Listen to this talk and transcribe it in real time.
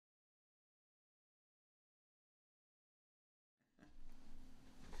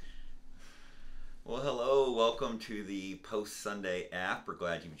welcome to the Post Sunday app. We're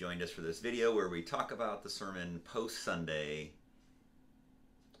glad you've joined us for this video where we talk about the sermon post Sunday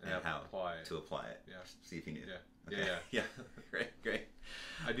and how to apply it. Yeah. See if you knew. Yeah. Okay. Yeah. Great.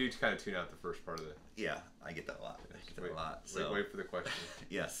 I do kind of tune out the first part of the. Yeah, I get that a lot. Wait for the question.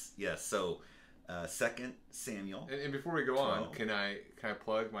 Yes. So, 2 Samuel. And before we go 12. on, can I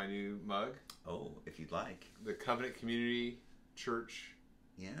plug my new mug? Oh, if you'd like. The Covenant Community Church.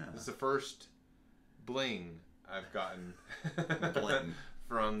 Yeah. This is the first bling I've gotten Bling.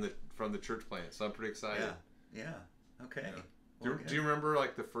 from the church plant, so I'm pretty excited. Yeah. Okay. Yeah. Do you remember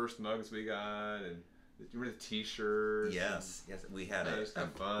like the first mugs we got, and do you remember the T-shirts? Yes. We had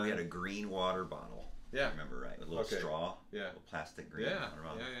we had a green water bottle. Yeah. I remember right, with a little straw. Yeah. A little plastic green water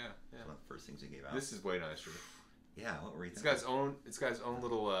bottle. Yeah. That's one of the first things we gave out. This is way nicer. Yeah. What were you It's thinking? got its own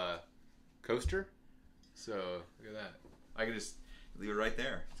little coaster. So look at that. I can just leave it right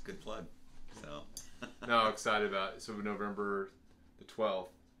there. It's a good plug. So. No, I'm excited about it. So November the 12th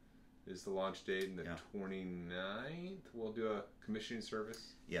is the launch date, and the 29th we'll do a commissioning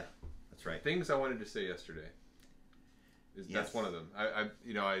service. Yeah, that's right. Things I wanted to say yesterday. That's one of them.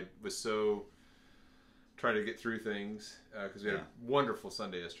 I was so trying to get through things because we had a wonderful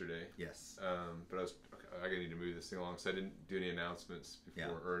Sunday yesterday. Yes. But I need to move this thing along, so I didn't do any announcements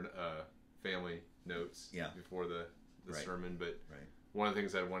before or family notes before the sermon. But one of the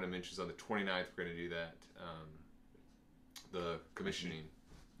things I want to mention is on the 29th we're going to do that the commissioning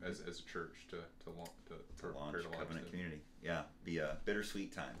as a church to launch Covenant Community. Yeah, be a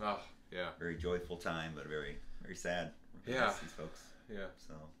bittersweet time. Oh yeah. Very joyful time, but very sad. Yeah. These folks. Yeah.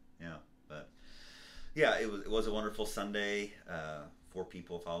 So but it was a wonderful Sunday. 4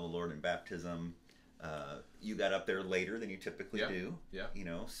 people follow the Lord in baptism. You got up there later than you typically do. Yeah.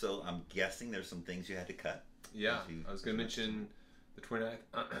 So I'm guessing there's some things you had to cut. Yeah. I was going to mention the 29th,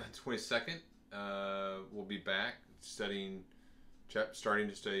 22nd. We'll be back starting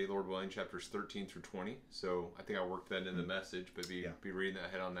to study, Lord willing, chapters 13 through 20. So I think I worked that in the message, but be reading that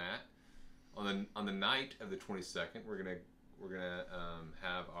ahead on that. On the night of the 22nd, we're gonna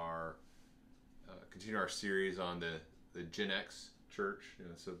have our continue our series on the Gen X church.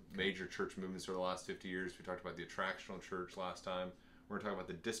 So major church movements over the last 50 years. We talked about the attractional church last time. We're going to talk about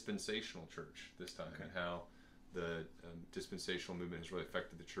the dispensational church this time, and how the dispensational movement has really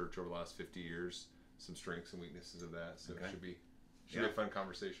affected the church over the last 50 years. Some strengths and weaknesses of that. So it should be a fun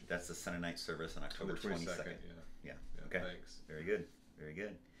conversation. That's the Sunday night service on October 22nd. Yeah. Okay. Thanks. Very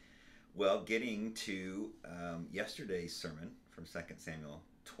good. Well, getting to yesterday's sermon from 2 Samuel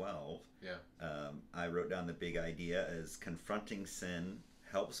 12. I wrote down the big idea as confronting sin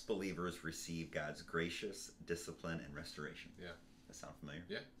helps believers receive God's gracious discipline and restoration. Yeah. That sound familiar?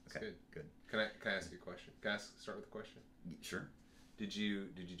 Yeah. That's good. Can I ask you a question? Can I start with a question? Sure. Did you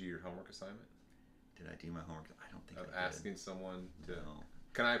do your homework assignment? Did I do my homework? I don't think I did. Asking someone to. No.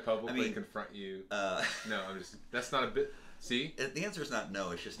 Can I publicly confront you? No, I'm just. That's not a bit. See. The answer is not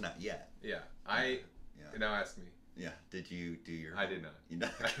no. It's just not yet. Yeah. Now ask me. Yeah. Did you do your? I did not. You know?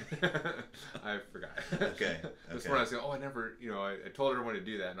 I forgot. Okay. This morning I was going, I never. I told everyone to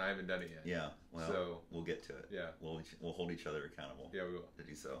do that, and I haven't done it yet. Yeah. Well, we'll get to it. Yeah. We'll hold each other accountable. Yeah, we will. To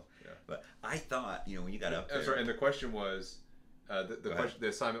do so. Yeah. But I thought, when you got up there. That's right. And the question was, the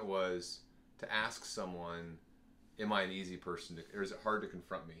assignment was to ask someone, "Am I an easy person to, or is it hard to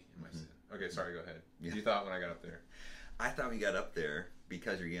confront me in my sin?" Okay, sorry. Go ahead. Yeah. You thought when I got up there? I thought when you got up there,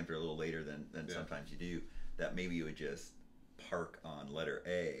 because you're getting up there a little later than sometimes you do, that maybe you would just park on letter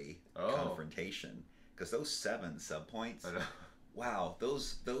A, confrontation, because those 7 subpoints. I know. Wow,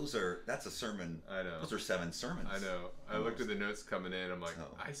 that's a sermon. I know. Those are 7 sermons. I know. I looked at the notes coming in. I'm like,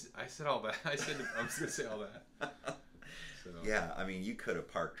 I said all that. I said I'm just gonna say all that. So. Yeah, you could have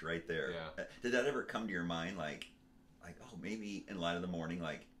parked right there. Yeah. Did that ever come to your mind, like, maybe in light of the morning,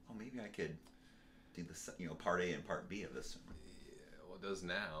 like, maybe I could do this, part A and part B of this sermon? Yeah, well, it does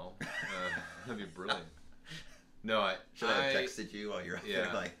now. That'd be brilliant. No, should I have texted you while you're up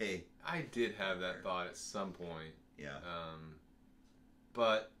there, like, hey? I did have that thought at some point. Yeah.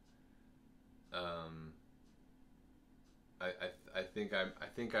 But I think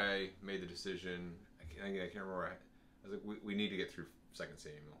I made the decision. I can't remember. I was like, we need to get through 2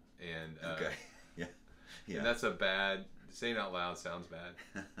 Samuel, and okay, yeah. And that's a bad saying out loud sounds bad,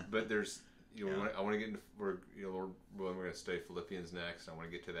 but there's I want to get into Lord willing, we're going to study Philippians next. I want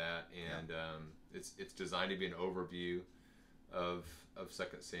to get to that, and it's designed to be an overview of 2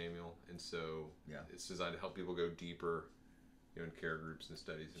 Samuel, and so it's designed to help people go deeper, in care groups and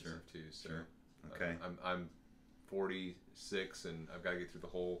studies and stuff too. So okay, I'm 46, and I've got to get through the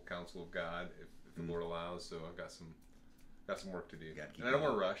whole counsel of God if the Lord allows. So I've got some work to do, and I don't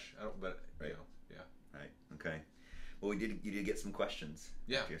want to rush. Right. Okay. Well, you did get some questions.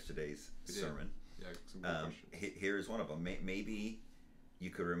 Yeah. After yesterday's sermon. Yeah. Some good questions. Here's one of them. Maybe you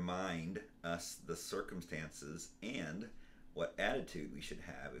could remind us the circumstances and what attitude we should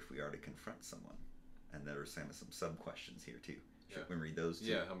have if we are to confront someone. And there are some sub questions here too. Should we read those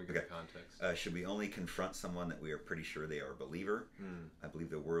too? Yeah, help me get the context. Should we only confront someone that we are pretty sure they are a believer? I believe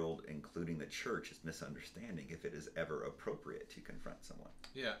the world, including the church, is misunderstanding if it is ever appropriate to confront someone.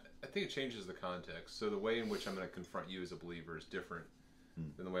 Yeah, I think it changes the context. So the way in which I'm going to confront you as a believer is different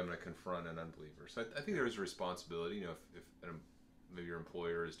than the way I'm going to confront an unbeliever. So I think there is a responsibility. You know, if maybe your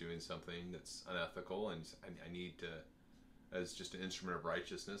employer is doing something that's unethical, and I need to, as just an instrument of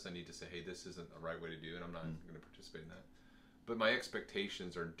righteousness, I need to say, hey, this isn't the right way to do it. I'm not going to participate in that. But my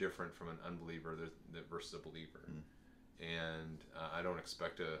expectations are different from an unbeliever versus a believer. And I don't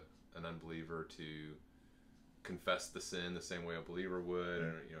expect an unbeliever to confess the sin the same way a believer would.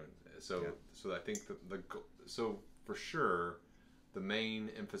 And, you know, so I think so for sure, the main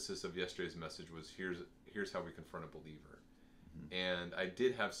emphasis of yesterday's message was here's how we confront a believer. And I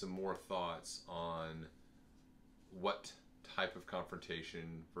did have some more thoughts on what type of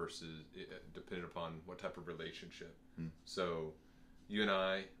confrontation versus depending upon what type of relationship. So you and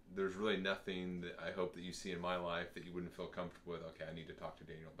I, there's really nothing that I hope that you see in my life that you wouldn't feel comfortable with. Okay, I need to talk to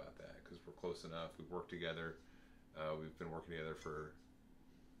Daniel about that because we're close enough. We've worked together. We've been working together for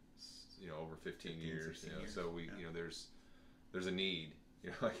over 15 years. So we there's a need.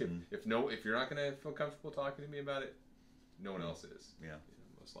 Like if you're not going to feel comfortable talking to me about it, no one else is.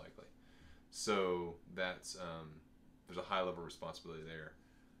 Most likely. So that's there's a high level of responsibility there.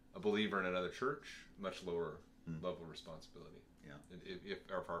 A believer in another church, much lower level of responsibility. If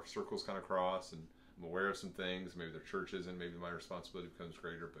our circles kind of cross and I'm aware of some things, maybe their church isn't, maybe my responsibility becomes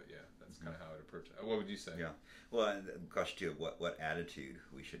greater, but that's kind of how I'd approach it. What would you say? Well, the question too, what attitude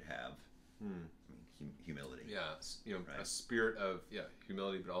we should have. I mean, humility. Right? A spirit of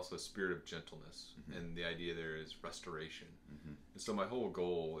humility, but also a spirit of gentleness. And the idea there is restoration. And so my whole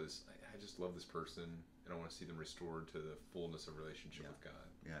goal is I just love this person and I want to see them restored to the fullness of relationship with God.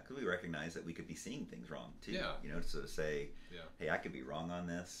 Because we recognize that we could be seeing things wrong too. So to say, hey, I could be wrong on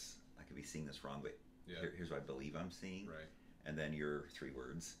this. I could be seeing this wrong, but here's what I believe I'm seeing. Right. And then your 3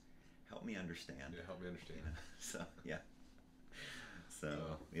 words, help me understand. Help me understand.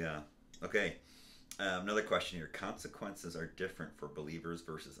 Okay. Another question here. Consequences are different for believers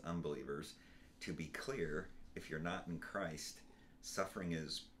versus unbelievers. To be clear, if you're not in Christ, suffering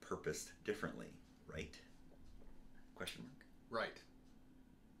is purposed differently, right? Question mark. Right.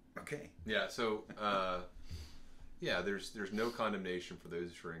 Okay. So there's no condemnation for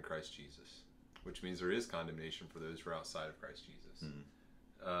those who are in Christ Jesus, which means there is condemnation for those who are outside of Christ Jesus.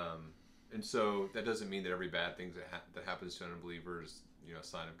 And so that doesn't mean that every bad thing that happens to an unbeliever is a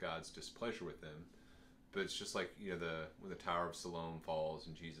sign of God's displeasure with them. But it's just like when the Tower of Siloam falls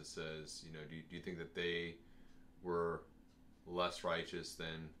and Jesus says, do you think that they were less righteous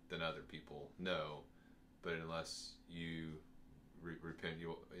than other people? No, but unless you repent,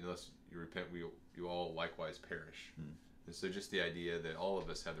 you all likewise perish. And so just the idea that all of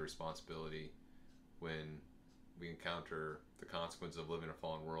us have the responsibility when we encounter the consequences of living in a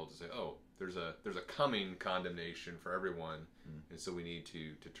fallen world to say, oh, there's a coming condemnation for everyone, and so we need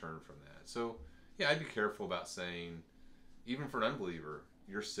to turn from that. So I'd be careful about saying, even for an unbeliever,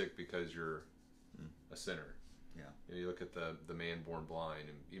 you're sick because you're a sinner. You look at the man born blind,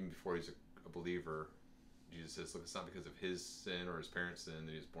 and even before he's a believer, Jesus says, look, it's not because of his sin or his parents' sin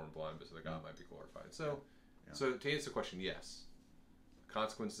that he was born blind, but so that God might be glorified. So to answer the question, yes,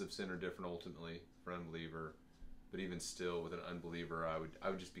 consequences of sin are different ultimately for an unbeliever, but even still with an unbeliever, I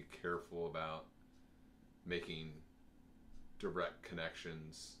would just be careful about making direct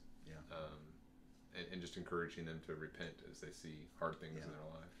connections, and just encouraging them to repent as they see hard things in their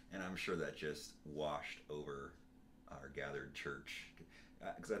life. And I'm sure that just washed over our gathered church,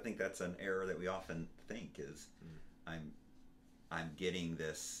 because I think that's an error that we often think is, I'm getting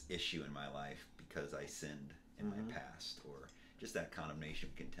this issue in my life because I sinned in my past, or just that condemnation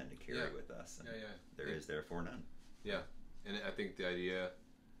we can tend to carry with us. And there is therefore none. And I think the idea,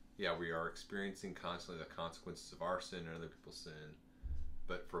 we are experiencing constantly the consequences of our sin and other people's sin,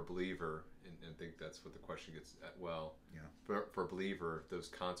 but for a believer, and I think that's what the question gets at, for a believer, those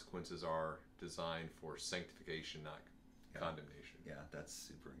consequences are designed for sanctification, not condemnation. That's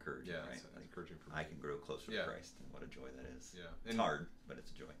super encouraging, right? That's encouraging for me. I can grow closer to Christ, and what a joy that is. It's hard, but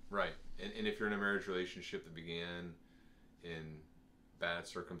it's a joy. Right. And if you're in a marriage relationship that began in bad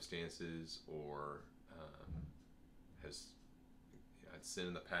circumstances or has had sin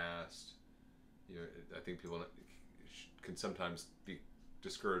in the past, I think people can sometimes be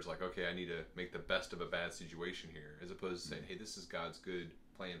discouraged, like, okay, I need to make the best of a bad situation here, as opposed to saying, hey, this is God's good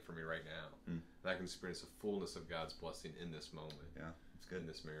plan for me right now. And I can experience the fullness of God's blessing in this moment. Yeah, it's good. In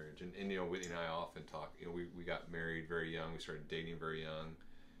this marriage. And you know, Whitney and I often talk, you know, we got married very young. We started dating very young.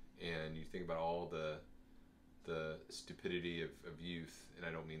 And you think about all the stupidity of youth, and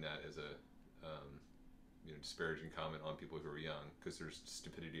I don't mean that as a disparaging comment on people who are young, because there's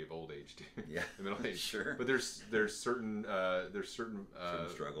stupidity of old age too. Yeah, middle age. Sure. But there's certain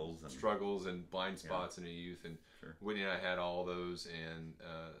struggles and blind spots in a youth, and Whitney and I had all those, and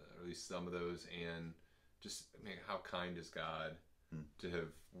at least some of those, and just, I mean, how kind is God to have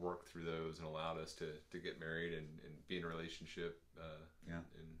worked through those and allowed us to get married and be in a relationship, and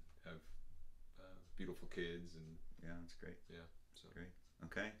have beautiful kids, and that's great. So great.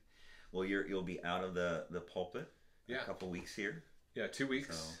 Okay. Well, you'll be out of the pulpit a couple weeks here. Yeah, 2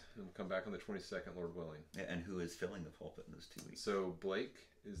 weeks. So, and we'll come back on the 22nd, Lord willing. And who is filling the pulpit in those 2 weeks? So Blake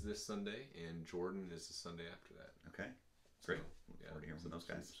is this Sunday, and Jordan is the Sunday after that. Okay. Great. So, Look forward to hearing from those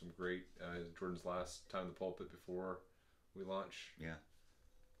guys. Some great, Jordan's last time in the pulpit before we launch. Yeah.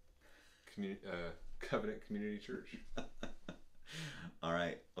 Covenant Community Church. All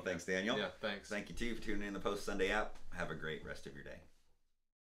right. Well, thanks, Daniel. Yeah, thanks. Thank you, too, for tuning in the Post Sunday app. Have a great rest of your day.